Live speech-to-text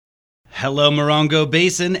Hello, Morongo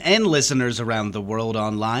Basin and listeners around the world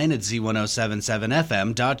online at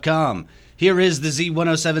Z107.7fm.com. Here is the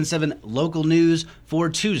Z107.7 local news for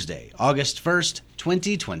Tuesday, August 1st,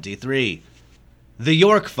 2023. The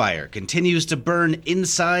York Fire continues to burn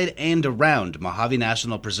inside and around Mojave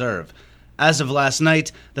National Preserve. As of last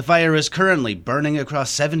night, the fire is currently burning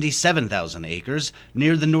across 77,000 acres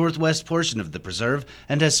near the northwest portion of the preserve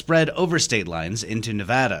and has spread over state lines into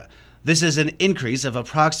Nevada. This is an increase of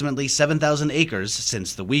approximately 7,000 acres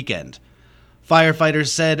since the weekend. Firefighters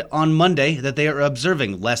said on Monday that they are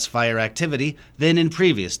observing less fire activity than in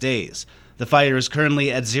previous days. The fire is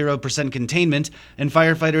currently at 0% containment, and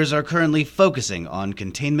firefighters are currently focusing on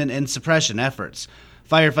containment and suppression efforts.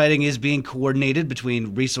 Firefighting is being coordinated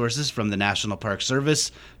between resources from the National Park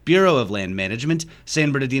Service, Bureau of Land Management,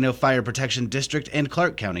 San Bernardino Fire Protection District, and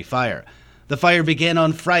Clark County Fire. The fire began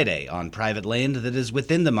on Friday on private land that is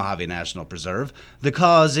within the Mojave National Preserve. The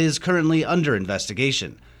cause is currently under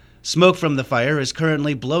investigation. Smoke from the fire is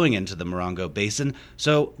currently blowing into the Morongo Basin,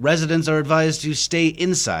 so residents are advised to stay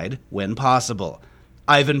inside when possible.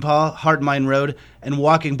 Ivanpah, Heart Mine Road, and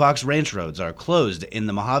Walking Box Ranch roads are closed in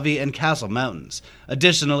the Mojave and Castle Mountains.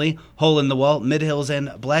 Additionally, Hole in the Wall, Mid-Hills,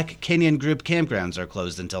 and Black Canyon Group campgrounds are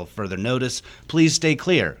closed until further notice. Please stay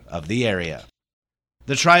clear of the area.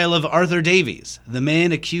 The trial of Arthur Davies, the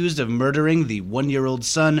man accused of murdering the 1-year-old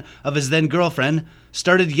son of his then-girlfriend,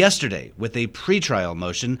 started yesterday with a pretrial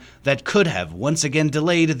motion that could have once again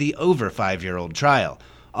delayed the over 5-year-old trial.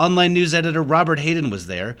 Online news editor Robert Hayden was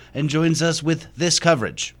there and joins us with this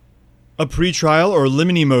coverage. A pretrial or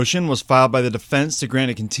limine motion was filed by the defense to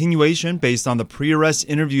grant a continuation based on the pre-arrest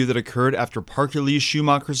interview that occurred after Parker Lee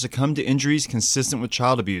Schumacher succumbed to injuries consistent with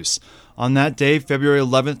child abuse. On that day, February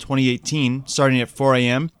 11, 2018, starting at 4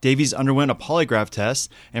 a.m., Davies underwent a polygraph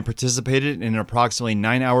test and participated in an approximately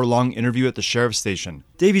 9-hour-long interview at the sheriff's station.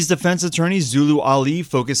 Davies' defense attorney Zulu Ali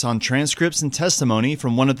focused on transcripts and testimony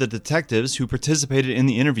from one of the detectives who participated in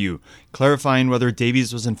the interview, clarifying whether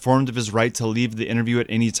Davies was informed of his right to leave the interview at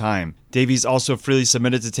any time. Davies also freely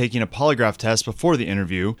submitted to taking a polygraph test before the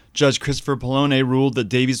interview. Judge Christopher Polone ruled that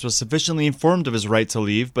Davies was sufficiently informed of his right to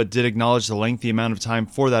leave, but did acknowledge the lengthy amount of time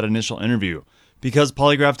for that initial interview. Because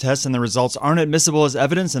polygraph tests and the results aren't admissible as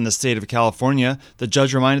evidence in the state of California, the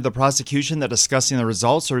judge reminded the prosecution that discussing the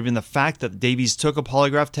results or even the fact that Davies took a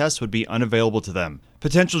polygraph test would be unavailable to them.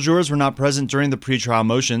 Potential jurors were not present during the pretrial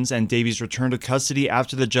motions, and Davies returned to custody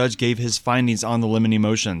after the judge gave his findings on the limine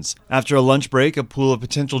motions. After a lunch break, a pool of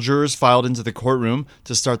potential jurors filed into the courtroom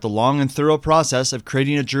to start the long and thorough process of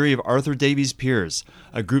creating a jury of Arthur Davies' peers,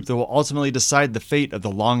 a group that will ultimately decide the fate of the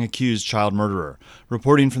long-accused child murderer.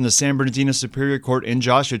 Reporting from the San Bernardino Superior Court in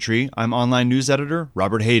Joshua Tree, I'm online news editor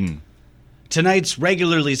Robert Hayden. Tonight's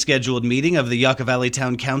regularly scheduled meeting of the Yucca Valley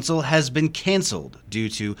Town Council has been canceled due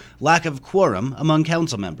to lack of quorum among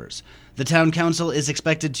council members. The Town Council is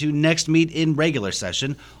expected to next meet in regular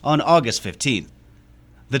session on August 15th.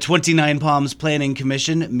 The 29 Palms Planning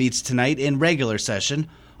Commission meets tonight in regular session.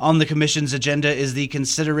 On the commission's agenda is the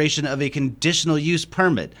consideration of a conditional use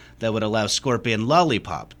permit that would allow Scorpion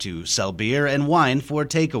Lollipop to sell beer and wine for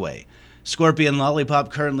takeaway. Scorpion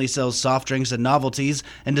Lollipop currently sells soft drinks and novelties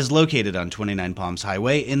and is located on 29 Palms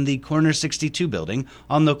Highway in the Corner 62 building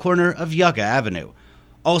on the corner of Yucca Avenue.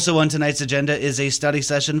 Also on tonight's agenda is a study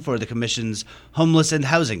session for the Commission's Homeless and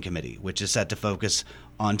Housing Committee, which is set to focus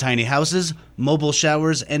on tiny houses, mobile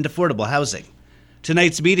showers, and affordable housing.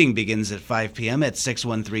 Tonight's meeting begins at 5 p.m. at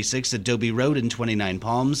 6136 Adobe Road in 29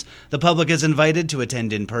 Palms. The public is invited to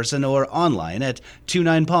attend in person or online at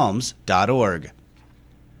 29palms.org.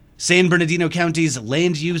 San Bernardino County's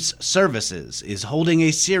Land Use Services is holding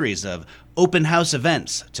a series of open house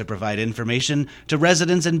events to provide information to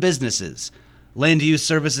residents and businesses. Land Use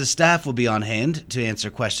Services staff will be on hand to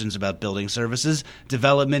answer questions about building services,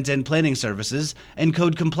 development and planning services, and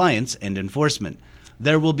code compliance and enforcement.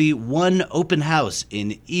 There will be one open house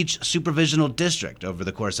in each supervisional district over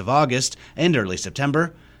the course of August and early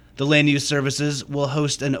September. The Land Use Services will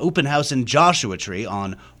host an open house in Joshua Tree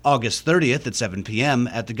on August 30th at 7 p.m.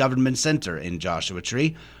 at the Government Center in Joshua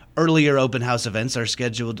Tree. Earlier open house events are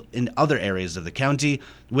scheduled in other areas of the county,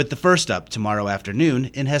 with the first up tomorrow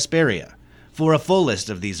afternoon in Hesperia. For a full list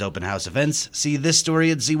of these open house events, see this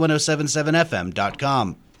story at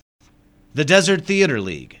Z107.7fm.com. The Desert Theater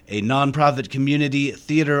League, a nonprofit community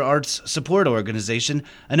theater arts support organization,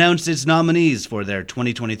 announced its nominees for their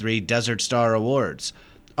 2023 Desert Star Awards.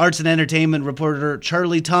 Arts and entertainment reporter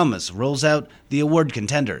Charlie Thomas rolls out the award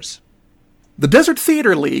contenders. The Desert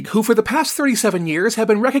Theater League, who for the past 37 years have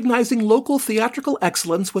been recognizing local theatrical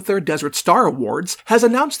excellence with their Desert Star Awards, has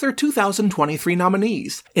announced their 2023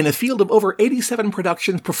 nominees. In a field of over 87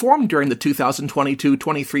 productions performed during the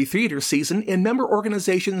 2022-23 theater season in member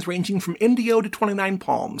organizations ranging from Indio to 29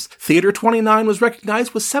 Palms, Theater 29 was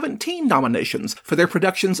recognized with 17 nominations for their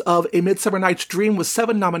productions of A Midsummer Night's Dream with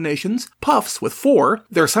 7 nominations, Puffs with 4,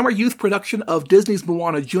 their summer youth production of Disney's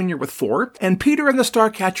Moana Jr. with 4, and Peter and the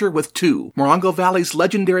Starcatcher with 2. Morongo Valley's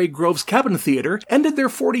legendary Grove's Cabin Theater ended their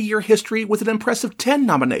 40-year history with an impressive 10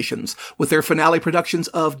 nominations, with their finale productions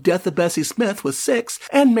of Death of Bessie Smith with 6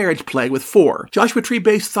 and Marriage Play with 4. Joshua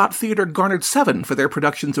Tree-based Thought Theater garnered 7 for their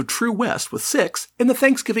productions of True West with 6 and The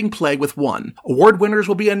Thanksgiving Play with 1. Award winners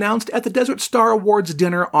will be announced at the Desert Star Awards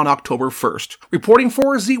dinner on October 1st. Reporting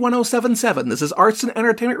for Z107.7, this is arts and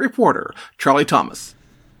entertainment reporter Charlie Thomas.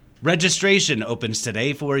 Registration opens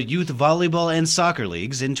today for youth volleyball and soccer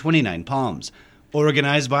leagues in 29 Palms.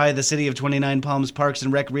 Organized by the City of 29 Palms Parks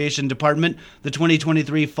and Recreation Department, the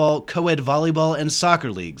 2023 Fall Co-ed Volleyball and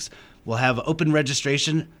Soccer Leagues will have open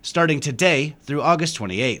registration starting today through August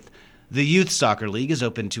 28th. The Youth Soccer League is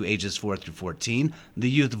open to ages 4 through 14.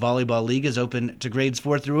 The Youth Volleyball League is open to grades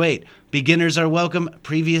 4 through 8. Beginners are welcome.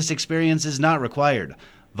 Previous experience is not required.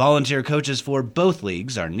 Volunteer coaches for both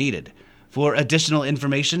leagues are needed. For additional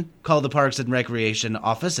information, call the Parks and Recreation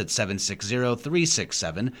office at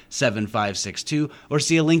 760-367-7562 or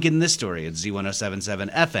see a link in this story at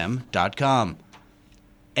Z107.7fm.com.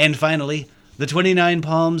 And finally, the 29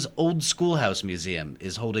 Palms Old Schoolhouse Museum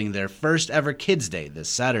is holding their first ever Kids Day this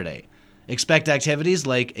Saturday. Expect activities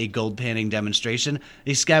like a gold panning demonstration,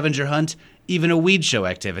 a scavenger hunt, even a weed show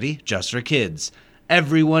activity just for kids.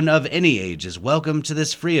 Everyone of any age is welcome to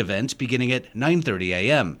this free event beginning at 9:30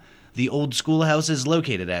 a.m. The Old Schoolhouse is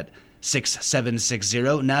located at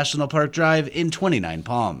 6760 National Park Drive in 29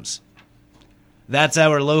 Palms. That's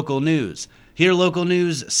our local news. Hear local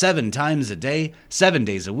news 7 times a day, 7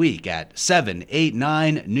 days a week at 7, 8,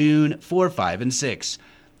 9, noon, 4, 5, and 6.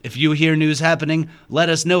 If you hear news happening, let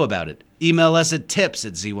us know about it. Email us at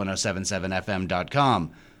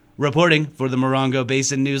tips@z1077fm.com. Reporting for the Morongo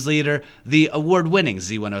Basin News Leader, the award-winning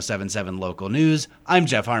Z107.7 Local News, I'm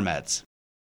Jeff Harmetz.